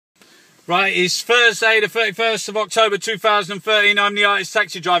Right, it's Thursday, the 31st of October 2013. I'm the artist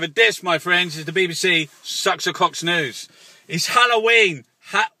taxi driver. This, my friends, is the BBC Sucks a Cox News. It's Halloween,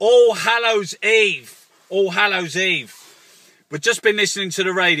 All Hallows Eve. All Hallows Eve. We've just been listening to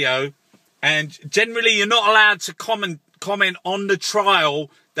the radio, and generally you're not allowed to comment on the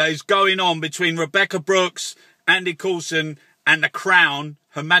trial that is going on between Rebekah Brooks, Andy Coulson, and the Crown,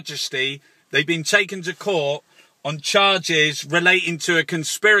 Her Majesty. They've been taken to court on charges relating to a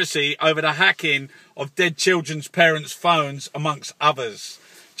conspiracy over the hacking of dead children's parents' phones, amongst others.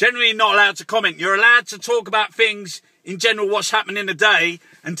 Generally not allowed to comment. You're allowed to talk about things in general, what's happening in the day.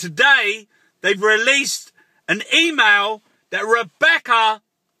 And today, they've released an email that Rebekah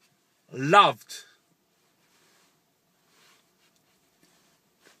loved.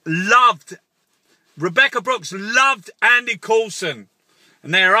 Rebekah Brooks loved Andy Coulson.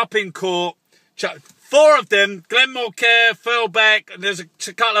 And they're up in court. 4 of them, Glenn Mulcair, Phil Beck, and there's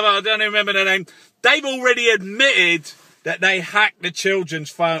a couple of others, I don't even remember their name. They've already admitted that they hacked the children's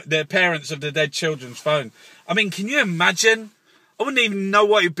phone, their parents of the dead children's phone. I mean, can you imagine? I wouldn't even know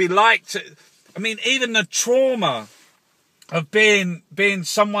what it'd be like to. I mean, even the trauma of being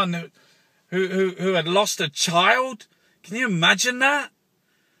someone who had lost a child. Can you imagine that?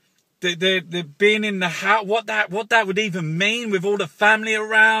 The being in the house, what that would even mean with all the family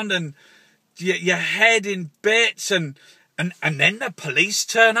around and your head in bits, and then the police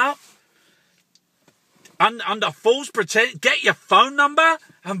turn up under false pretense, get your phone number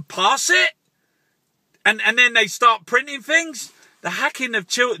and pass it, and then they start printing things. The hacking of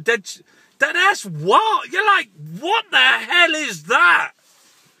children, that's what you're like. What the hell is that?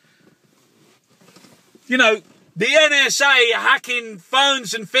 You know, the NSA hacking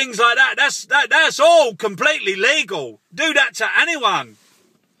phones and things like that. That's all completely legal. Do that to anyone.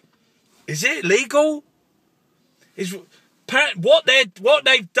 Is it legal? What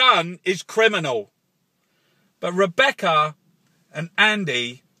they've done is criminal. But Rebekah and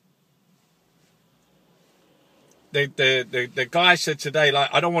Andy, the guy said today, like,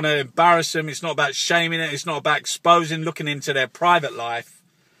 I don't want to embarrass them. It's not about shaming it. It's not about exposing, looking into their private life.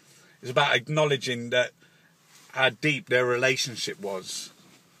 It's about acknowledging that how deep their relationship was.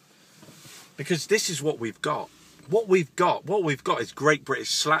 Because this is what we've got. What we've got is Great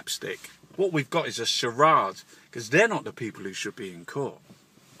British slapstick. What we've got is a charade, because they're not the people who should be in court.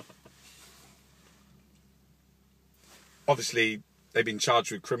 Obviously, they've been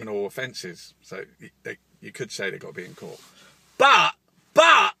charged with criminal offences, so you could say they've got to be in court. But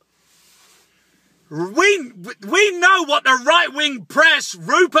we know what the right-wing press,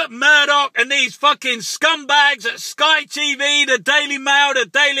 Rupert Murdoch and these fucking scumbags at Sky TV, the Daily Mail, the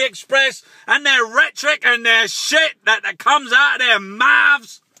Daily Express, and their rhetoric and their shit that comes out of their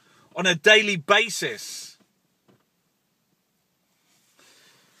mouths on a daily basis.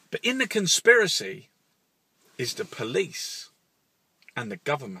 But in the conspiracy is the police and the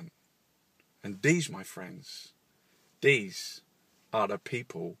government. And these, my friends, these are the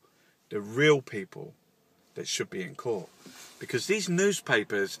people, the real people that should be in court. Because these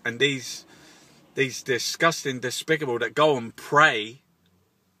newspapers and these disgusting, despicable that go and pray,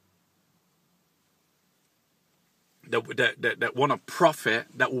 that want to profit,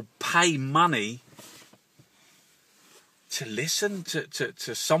 that will pay money to listen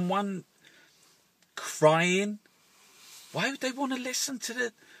to someone crying. Why would they want to listen to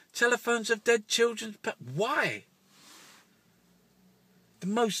the telephones of dead children? But why? The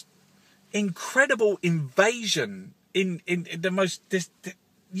most incredible invasion in the most...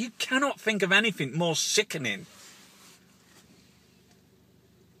 you cannot think of anything more sickening.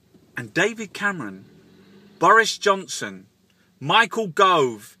 And David Cameron, Boris Johnson, Michael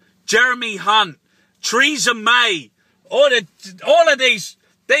Gove, Jeremy Hunt, Theresa May, all of these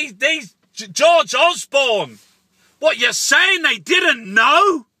George Osborne. What, you're saying they didn't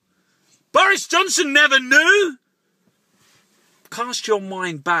know? Boris Johnson never knew? Cast your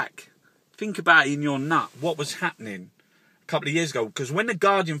mind back. Think about it in your nut. What was happening a couple of years ago? Because when The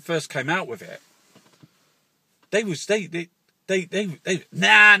Guardian first came out with it, they was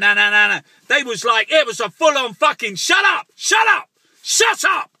like, it was a full-on fucking shut up,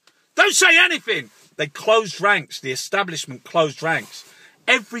 don't say anything. They closed ranks. The establishment closed ranks.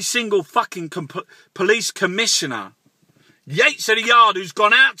 Every single fucking police commissioner, Yates of the Yard, who's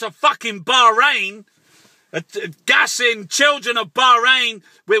gone out to fucking Bahrain, gassing children of Bahrain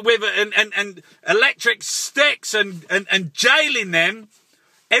with electric sticks and jailing them.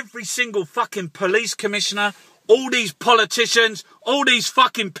 Every single fucking police commissioner, all these politicians, all these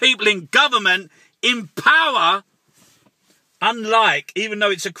fucking people in government, in power, unlike, even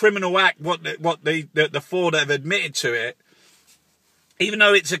though it's a criminal act, what the 4 that have admitted to it, even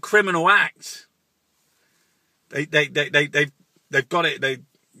though it's a criminal act, they've got it.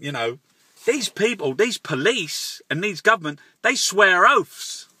 You know, these people, these police and these government, they swear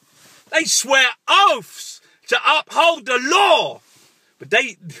oaths. They swear oaths to uphold the law. But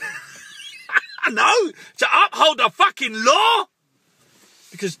they, no, to uphold the fucking law?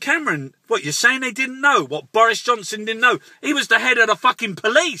 Because Cameron, what, you're saying they didn't know? What Boris Johnson didn't know? He was the head of the fucking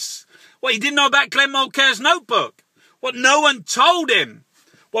police. What, he didn't know about Glenn Mulcair's notebook? What, no one told him?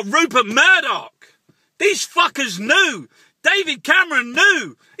 What, Rupert Murdoch? These fuckers knew. David Cameron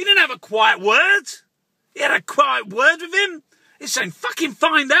knew. He didn't have a quiet word. He had a quiet word with him. He's saying, fucking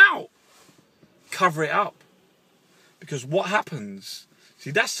find out. Cover it up. Because what happens? See,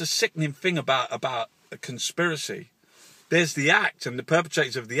 that's the sickening thing about a conspiracy. There's the act and the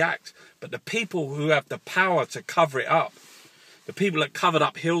perpetrators of the act. But the people who have the power to cover it up, the people that covered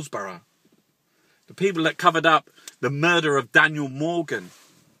up Hillsborough, the people that covered up the murder of Daniel Morgan,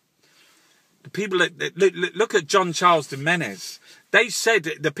 the people that look at John Charles Jimenez. They said,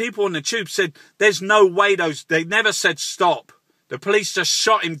 the people on the tube said, there's no way they never said stop. The police just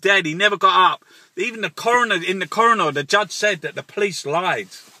shot him dead. He never got up. Even the coroner, the judge said that the police lied.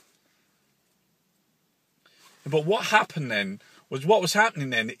 But what happened then was what was happening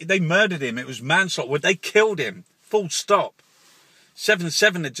then. They murdered him. It was manslaughter. They killed him. Full stop.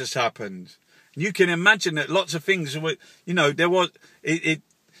 7/7 had just happened. You can imagine that lots of things were, you know, there was,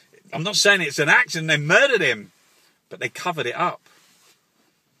 I'm not saying it's an accident. They murdered him, but they covered it up.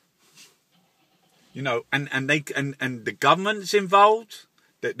 You know, and the government's involved,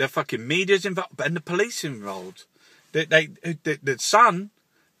 the fucking media's involved, and the police involved. The Sun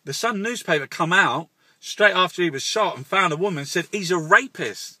newspaper come out straight after he was shot and found a woman and said he's a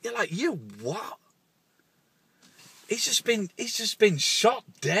rapist. You're like, you what? He's just been shot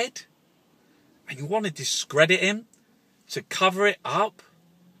dead, and you want to discredit him to cover it up?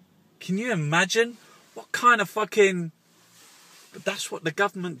 Can you imagine what kind of fucking? But that's what the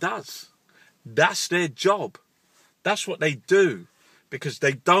government does. That's their job. That's what they do because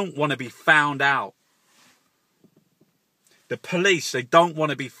they don't want to be found out. The police, they don't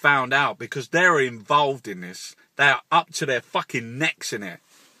want to be found out because they're involved in this. They are up to their fucking necks in it.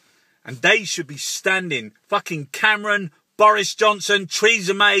 And they should be standing, fucking Cameron, Boris Johnson,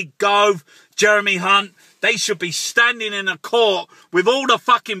 Theresa May, Gove, Jeremy Hunt. They should be standing in a court with all the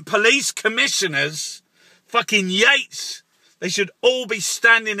fucking police commissioners, fucking Yates. They should all be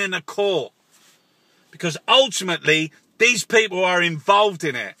standing in a court. Because ultimately, these people are involved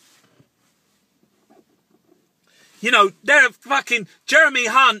in it. You know, they're fucking Jeremy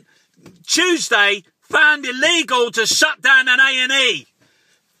Hunt, Tuesday, found illegal to shut down an A&E.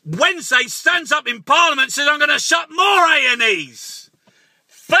 Wednesday, stands up in Parliament, says, I'm going to shut more A&Es.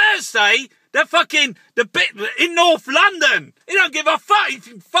 Thursday, they're fucking, the bit in North London. He don't give a fuck.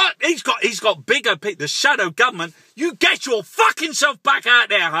 He's got bigger people, the shadow government. You get your fucking self back out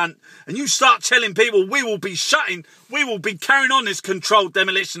there, Hunt, and you start telling people we will be carrying on this controlled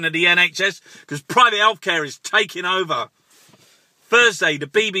demolition of the NHS because private healthcare is taking over. Thursday, the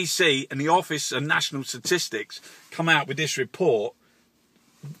BBC and the Office of National Statistics come out with this report.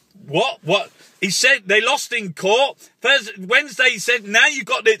 What? He said they lost in court. Wednesday, he said, now you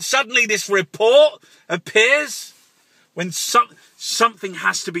got it. Suddenly this report appears when something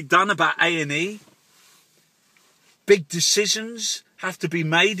has to be done about A&E. Big decisions have to be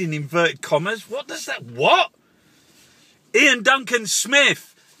made in inverted commas. What? Ian Duncan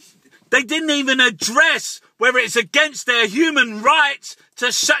Smith. They didn't even address whether it's against their human rights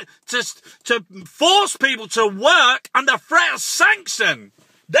to force people to work under threat of sanction.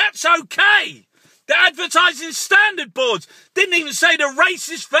 That's okay. The advertising standard boards didn't even say the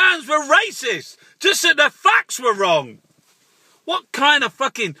racist fans were racist. Just that the facts were wrong. What kind of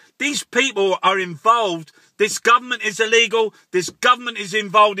fucking... These people are involved. This government is illegal. This government is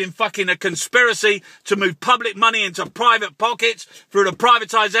involved in fucking a conspiracy to move public money into private pockets through the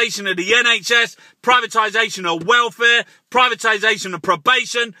privatisation of the NHS, privatisation of welfare, privatisation of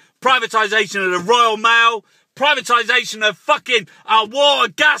probation, privatisation of the Royal Mail, privatisation of fucking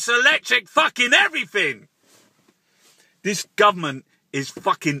water, gas, electric, fucking everything. This government is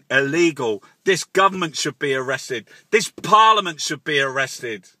fucking illegal. This government should be arrested. This parliament should be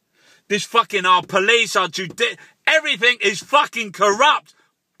arrested. This fucking, our police, our everything is fucking corrupt.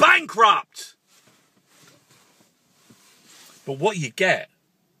 Bankrupt. But what you get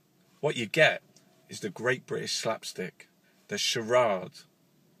is the Great British Slapstick. The charade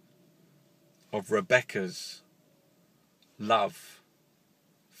of Rebekah's love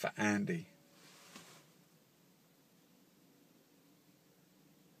for Andy.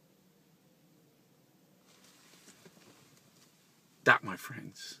 That, my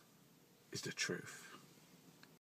friends, is the truth.